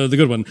 the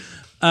good one.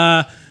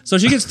 So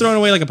she gets thrown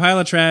away like a pile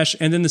of trash,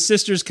 and then the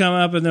sisters come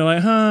up and they're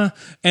like, huh?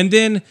 And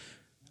then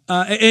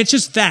and it's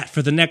just that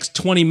for the next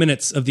 20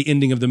 minutes of the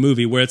ending of the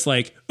movie, where it's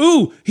like,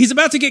 ooh, he's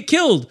about to get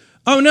killed.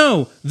 Oh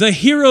no, the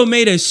hero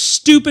made a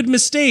stupid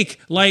mistake,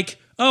 like,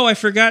 oh, I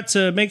forgot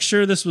to make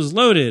sure this was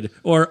loaded,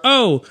 or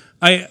oh,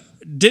 I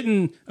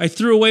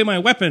threw away my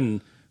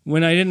weapon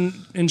when I didn't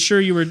ensure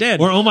you were dead.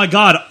 Or, oh my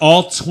God,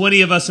 all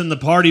 20 of us in the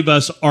party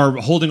bus are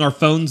holding our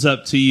phones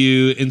up to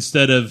you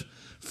instead of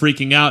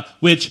freaking out.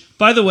 Which,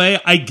 by the way,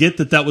 I get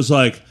that was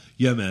like,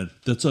 yeah, man,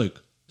 that's like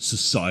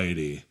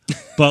society.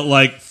 But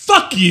like,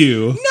 fuck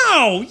you.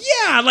 No,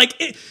 yeah,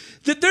 like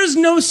there's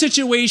no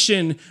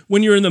situation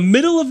when you're in the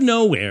middle of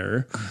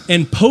nowhere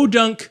in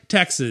Podunk,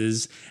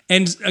 Texas,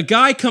 and a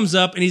guy comes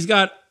up and he's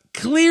got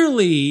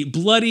clearly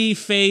bloody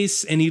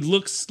face and he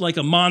looks like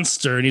a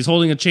monster and he's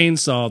holding a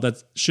chainsaw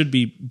that should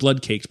be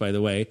blood caked, by the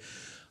way.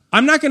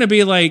 I'm not going to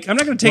be like, I'm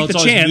not going to take the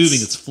chance. It's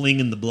moving, it's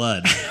flinging the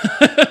blood.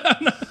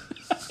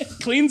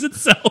 It cleans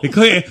itself.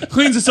 It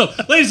cleans itself.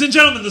 Ladies and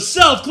gentlemen, the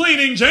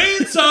self-cleaning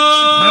chainsaw.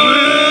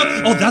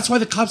 Oh, that's why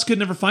the cops could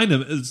never find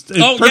him. It's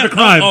perfect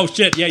crime. Oh,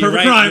 shit. Yeah, perfect you're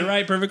right. crime. You're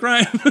right. Perfect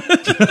crime.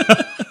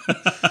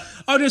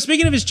 Oh, no,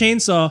 speaking of his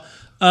chainsaw,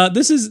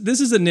 this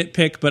is a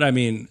nitpick, but I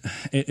mean,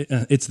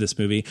 it's this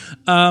movie.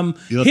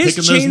 His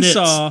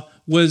chainsaw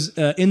was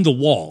in the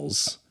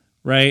walls,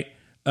 right?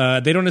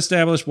 They don't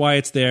establish why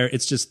it's there.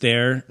 It's just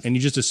there, and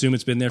you just assume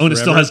it's been there forever. And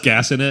it still has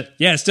gas in it?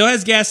 Yeah, it still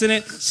has gas in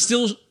it.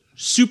 Still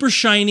super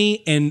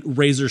shiny and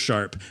razor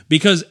sharp,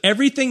 because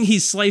everything he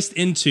sliced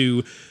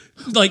into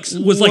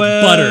was like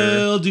butter.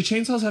 Well, do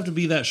chainsaws have to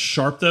be that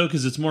sharp, though?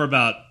 Because it's more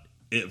about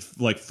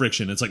like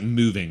friction. It's like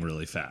moving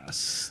really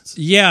fast.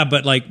 Yeah,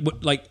 but like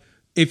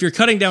if you're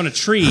cutting down a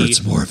tree,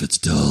 Hurts more if it's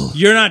dull.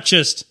 you're not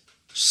just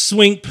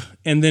swink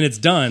and then it's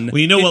done. Well,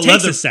 you know it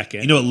takes a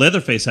second. You know what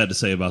Leatherface had to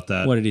say about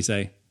that? What did he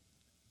say?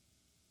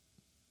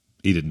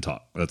 He didn't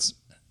talk. That's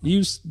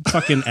You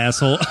fucking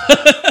asshole.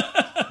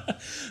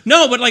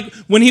 No, but like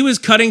when he was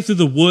cutting through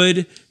the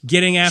wood,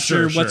 getting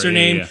after what's her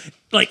name,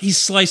 like he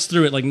sliced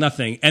through it like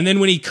nothing. And then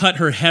when he cut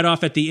her head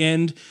off at the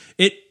end,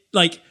 it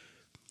like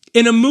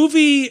in a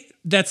movie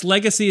that's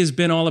legacy has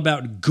been all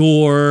about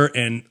gore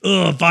and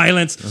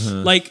violence,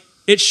 like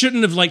it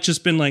shouldn't have like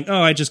just been like,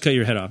 oh, I just cut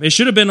your head off. It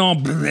should have been all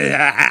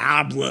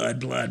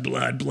blood.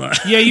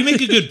 Yeah, you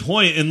make a good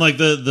point. And like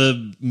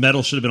the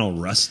metal should have been all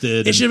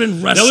rusted. It should have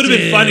been rusted. That would have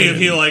been funny if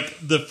he like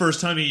the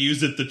first time he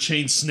used it, the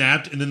chain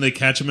snapped, and then they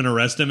catch him and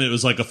arrest him. And it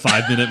was like a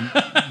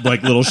 5-minute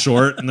like little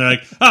short, and they're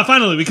like, oh,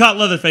 finally we caught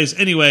Leatherface.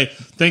 Anyway,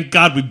 thank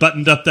God we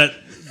buttoned up that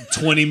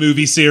 20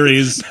 movie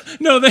series.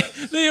 No,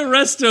 they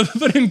arrest him,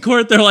 but in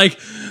court they're like,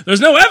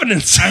 there's no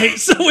evidence,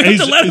 so we have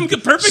to let him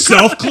get perfect.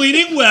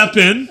 Self-cleaning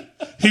weapon.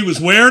 He was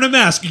wearing a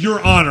mask,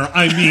 Your Honor.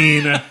 I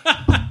mean,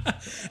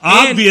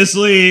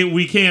 Obviously,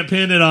 we can't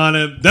pin it on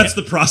him. That's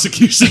the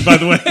prosecution, by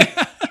the way.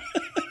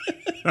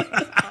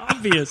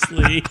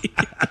 Obviously.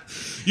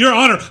 Your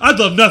Honor, I'd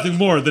love nothing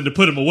more than to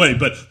put him away,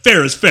 but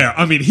fair is fair.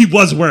 I mean, he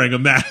was wearing a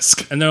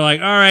mask. And they're like,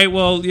 all right,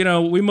 well,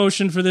 we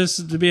motioned for this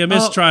to be a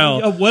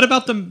mistrial. What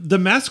about the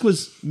mask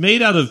was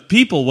made out of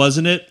people,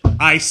 wasn't it?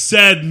 I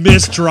said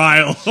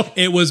mistrial.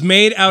 It was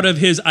made out of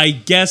his, I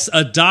guess,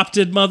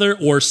 adopted mother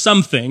or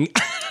something.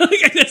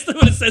 I guess that's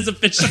what it says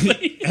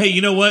officially. Hey,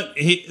 you know what?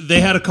 They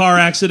had a car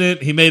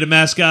accident. He made a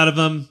mask out of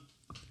them.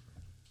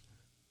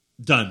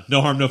 Done.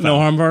 No harm, no foul. No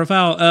harm, no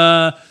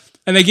foul.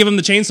 And they give him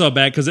the chainsaw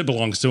back because it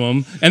belongs to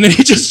him. And then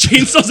he just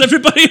chainsaws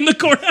everybody in the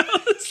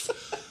courthouse.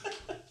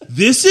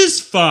 This is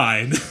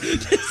fine.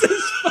 This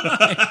is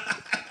fine.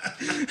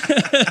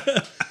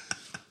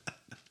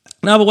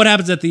 No, but what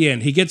happens at the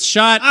end? He gets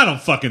shot. I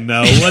don't fucking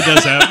know. What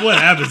does happen? What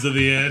happens at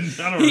the end?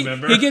 I don't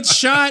remember. He gets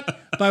shot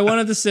by one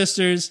of the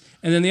sisters,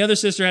 and then the other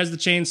sister has the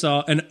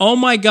chainsaw. And oh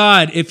my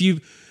God, if you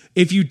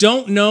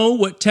don't know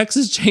what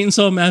Texas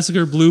Chainsaw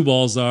Massacre blue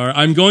balls are,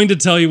 I'm going to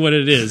tell you what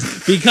it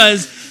is.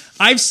 Because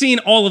I've seen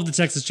all of the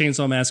Texas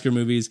Chainsaw Massacre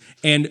movies,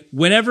 and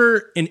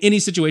whenever, in any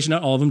situation,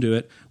 not all of them do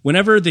it,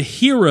 whenever the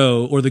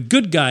hero or the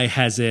good guy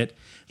has it,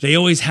 they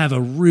always have a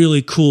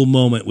really cool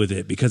moment with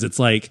it because it's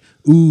like,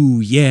 ooh,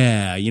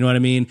 yeah, you know what I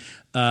mean?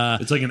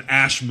 It's like an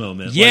Ash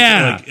moment.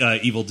 Yeah.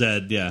 Like Evil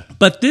Dead, yeah.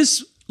 But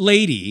this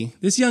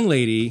young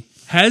lady,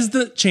 has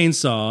the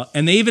chainsaw,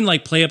 and they even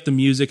like play up the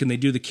music and they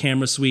do the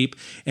camera sweep,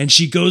 and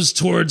she goes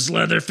towards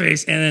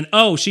Leatherface, and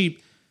then, she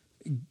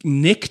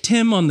nicked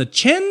him on the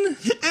chin.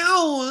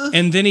 Ow!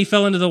 And then he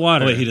fell into the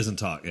water. Oh, wait, he doesn't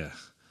talk, yeah.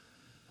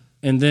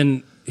 And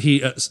then he,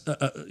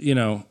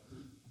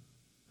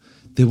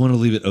 They want to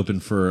leave it open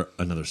for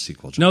another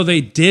sequel. No,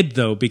 they did,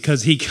 though,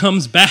 because he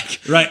comes back.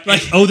 Right.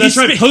 That's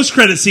right.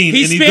 Post-credit scene,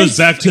 and he goes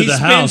back to the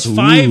house.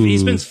 He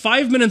spends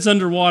 5 minutes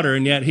underwater,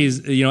 and yet he's,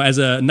 as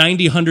a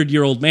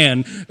 100-year-old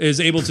man, is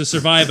able to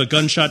survive a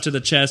gunshot to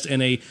the chest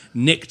and a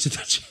nick to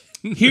the chin.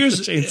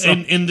 Here's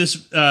in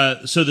this.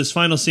 So this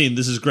final scene.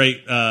 This is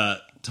great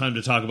time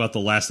to talk about the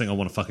last thing I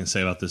want to fucking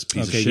say about this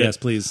piece of shit. Okay, yes,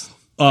 please.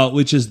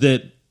 Which is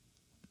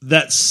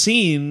that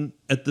scene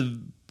at the.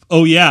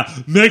 Oh yeah,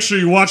 make sure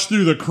you watch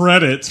through the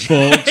credits,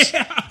 folks.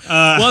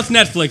 Well, it's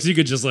Netflix. You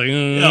could just like.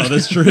 No,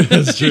 that's true.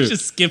 That's true.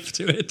 Just skip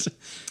to it.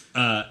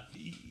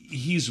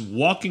 He's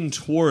walking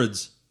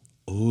towards.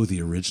 Oh,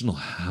 the original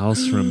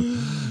house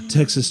from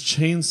Texas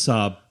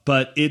Chainsaw.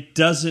 But it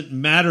doesn't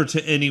matter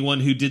to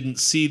anyone who didn't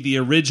see the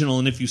original.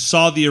 And if you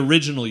saw the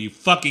original, you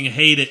fucking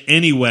hate it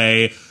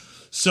anyway.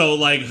 So,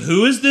 like,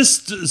 who is this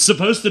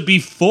supposed to be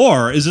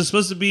for? Is it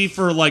supposed to be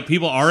for, like,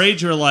 people our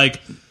age who are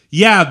like,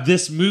 yeah,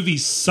 this movie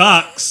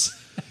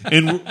sucks.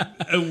 And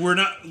we're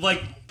not,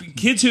 like,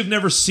 kids who have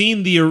never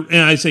seen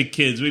and I say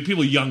kids,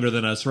 people younger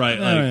than us, right?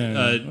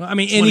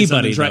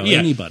 Anybody, right? Yeah.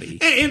 Anybody.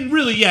 And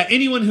really, yeah,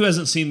 anyone who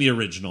hasn't seen the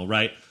original,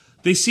 right?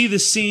 They see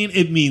this scene,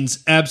 it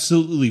means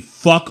absolutely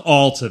fuck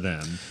all to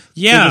them.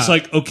 Yeah. They're just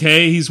like,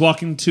 okay, he's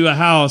walking to a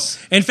house.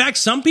 In fact,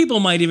 some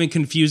people might even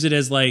confuse it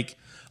as like,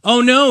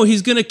 oh no,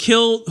 he's going to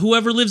kill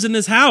whoever lives in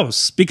this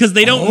house because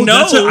they don't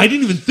know. I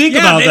didn't even think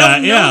about they that.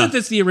 Don't know that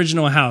that's the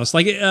original house.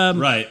 Like,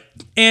 right.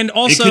 And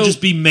also, it could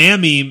just be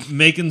Mammy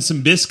making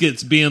some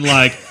biscuits being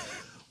like,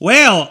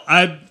 well,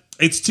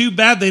 it's too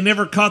bad they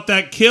never caught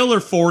that killer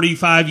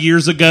 45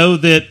 years ago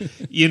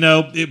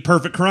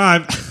perfect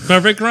crime.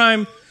 Perfect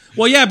crime.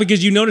 Well, yeah,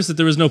 because you noticed that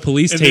there was no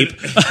police tape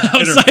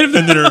outside of the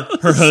And then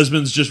her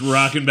husband's just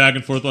rocking back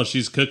and forth while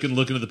she's cooking,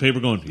 looking at the paper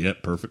going,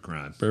 yep, perfect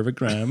crime. Perfect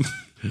crime.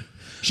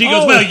 She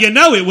goes,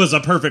 well, it was a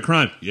perfect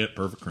crime. Yep,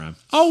 perfect crime.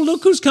 Oh,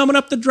 look who's coming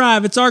up the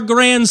drive. It's our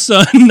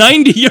grandson,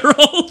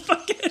 90-year-old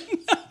fucking...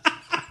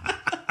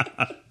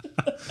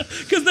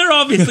 Because they're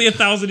obviously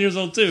 1,000 years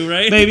old too,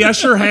 right? Baby, I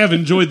sure have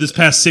enjoyed this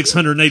past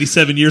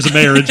 687 years of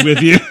marriage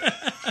with you.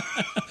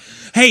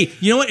 Hey,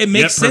 you know what? It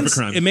makes sense.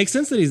 Crime. It makes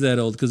sense that he's that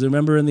old because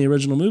remember in the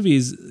original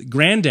movies,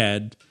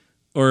 granddad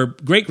or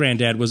great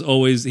granddad was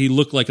always he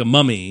looked like a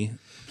mummy.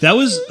 That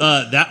was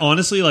that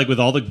honestly, like with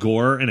all the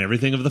gore and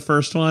everything of the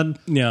first one.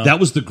 Yeah, that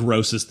was the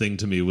grossest thing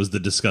to me was the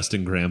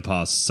disgusting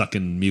grandpa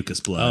sucking mucus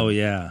blood. Oh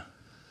yeah,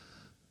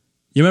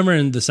 you remember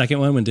in the second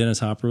one when Dennis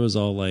Hopper was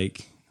all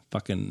like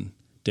fucking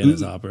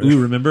Dennis Hopper.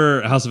 Ooh,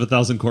 remember House of a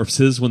Thousand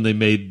Corpses when they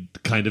made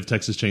kind of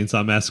Texas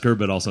Chainsaw Massacre,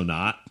 but also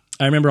not.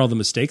 I remember all the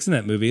mistakes in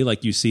that movie.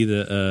 Like you see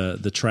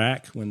the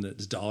track when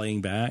it's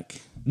dollying back.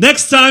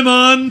 Next time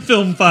on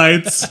Film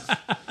Fights,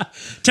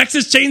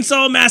 Texas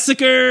Chainsaw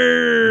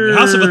Massacre,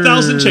 House of a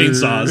Thousand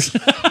Chainsaws.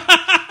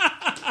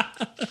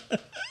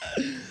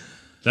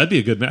 That'd be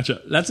a good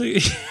matchup. That's a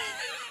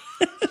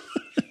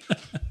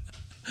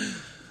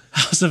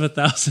House of a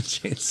Thousand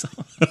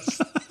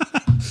Chainsaws.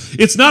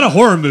 It's not a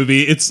horror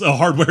movie. It's a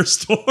hardware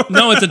store.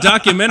 No, it's a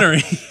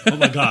documentary. Oh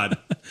my God.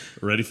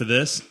 Ready for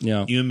this?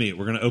 Yeah. You and me,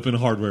 we're going to open a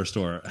hardware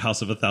store.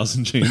 House of a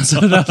Thousand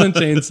Chainsaws. 1,000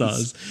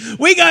 chainsaws.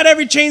 We got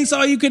every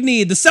chainsaw you could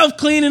need. The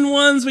self-cleaning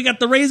ones. We got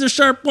the razor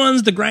sharp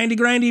ones. The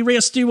grindy,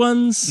 rusty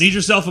ones. Need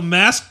yourself a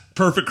mask?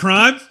 Perfect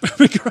Crime?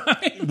 Perfect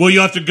Crime. Well, you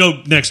have to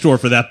go next door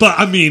for that. But,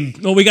 I mean...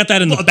 Well, we got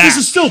that in the back. This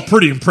is still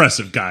pretty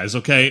impressive, guys,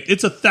 okay?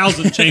 It's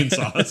 1,000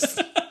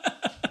 chainsaws.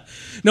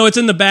 No, it's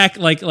in the back,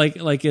 like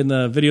in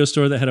the video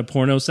store that had a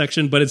porno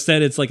section, but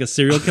instead it's like a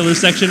serial killer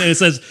section, and it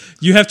says,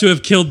 you have to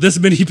have killed this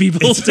many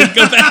people to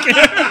go back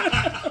here.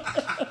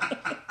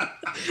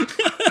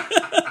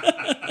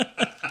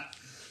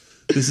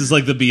 This is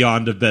like the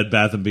Beyond of Bed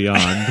Bath &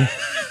 Beyond.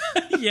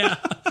 Yeah.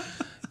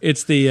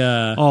 It's the...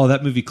 Oh,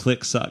 that movie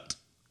Click sucked.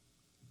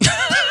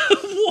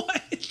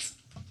 What?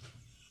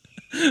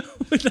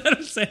 With Adam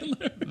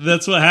Sandler?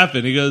 That's what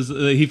happened. He goes,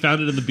 he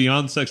found it in the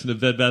Beyond section of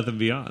Bed Bath &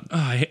 Beyond.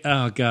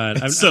 Oh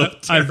God. I've So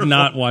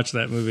not watched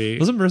that movie.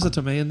 Wasn't Marissa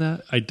Tomei in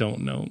that? I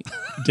don't know.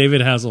 David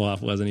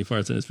Hasselhoff was, and he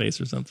farts in his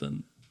face or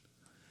something.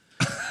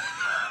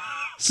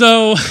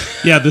 So...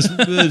 Yeah,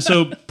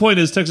 so point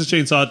is, Texas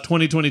Chainsaw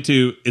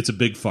 2022, it's a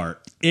big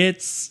fart.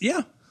 It's...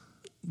 Yeah.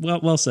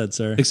 Well said,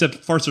 sir. Except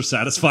farts are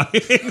satisfying.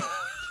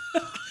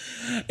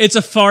 It's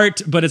a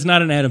fart, but it's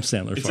not an Adam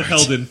Sandler It's fart. a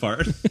held-in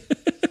fart.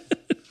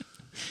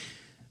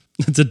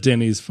 It's a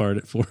Denny's fart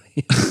at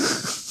 40.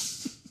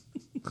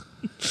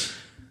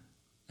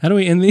 How do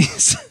we end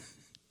these?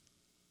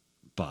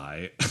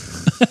 Bye.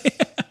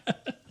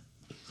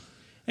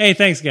 Hey,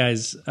 thanks,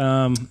 guys.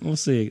 We'll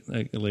see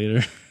you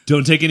later.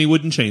 Don't take any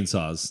wooden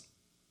chainsaws.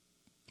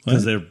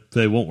 Because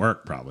they won't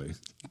work, probably.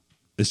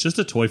 It's just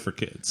a toy for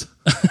kids.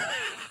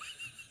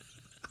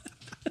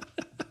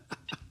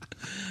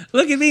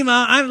 Look at me,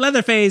 Ma. I'm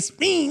Leatherface.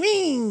 Ring,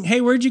 ring. Hey,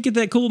 where'd you get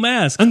that cool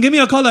mask? And give me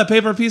a call that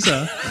paper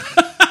pizza.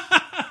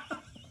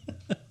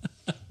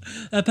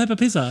 A pepper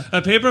pizza.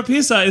 A paper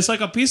pizza is like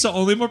a pizza,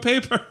 only more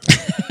paper.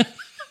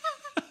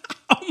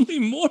 Only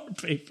more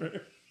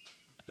paper.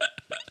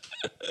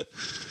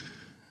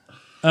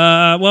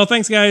 Well,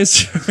 thanks,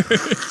 guys,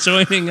 for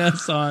joining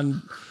us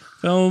on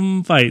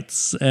Film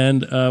Fights.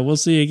 And we'll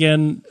see you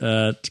again.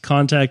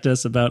 Contact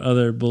us about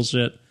other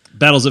bullshit.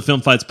 Battles at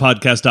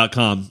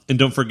filmfightspodcast.com. And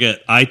don't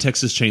forget,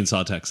 Texas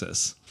Chainsaw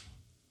Texas.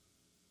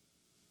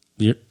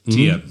 Yep.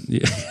 TM.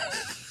 Yeah.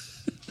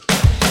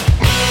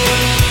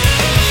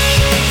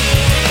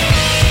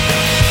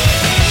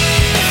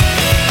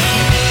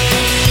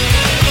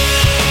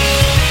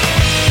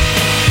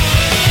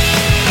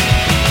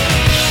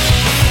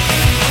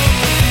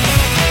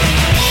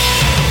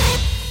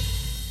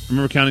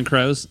 Remember Counting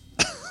Crows?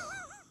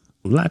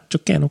 Light your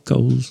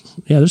candles.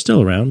 Yeah, they're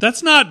still around.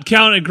 That's not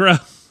Counting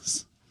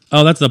Crows.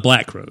 Oh, that's the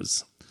Black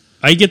Crows.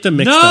 I get them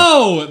mixed up.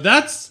 No,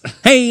 that's...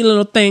 Hey,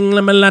 little thing,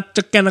 let me light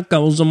your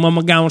candles. And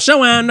mama gonna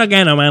show and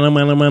again.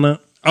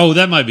 Oh,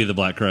 that might be the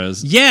Black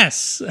Crows.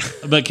 Yes.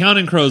 But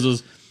Counting Crows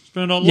was... It's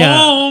been a Yeah.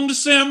 long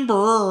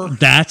December.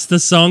 That's the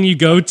song you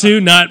go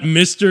to, not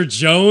Mr.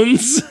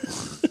 Jones?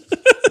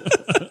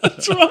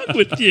 What's wrong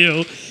with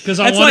you? Because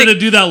I wanted to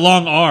do that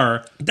long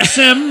R.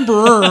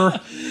 December.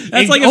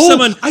 That's like if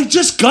someone... I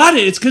just got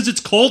it. It's because it's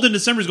cold in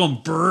December. It's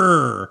going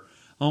brr.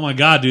 Oh my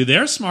God, dude.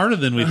 They're smarter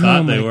than we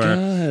thought they were.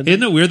 God.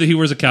 Isn't it weird that he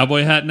wears a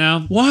cowboy hat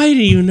now? Why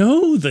do you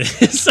know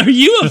this? Are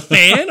you a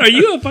fan? Are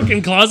you a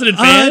fucking closeted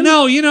fan?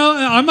 No,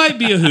 I might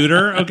be a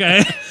hooter,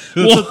 okay?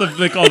 That's what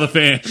they call the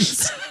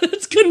fans.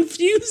 It's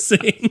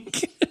confusing.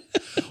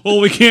 Well,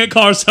 we can't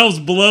call ourselves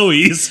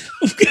blowies.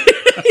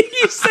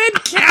 You said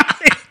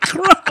Counting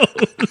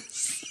Crows.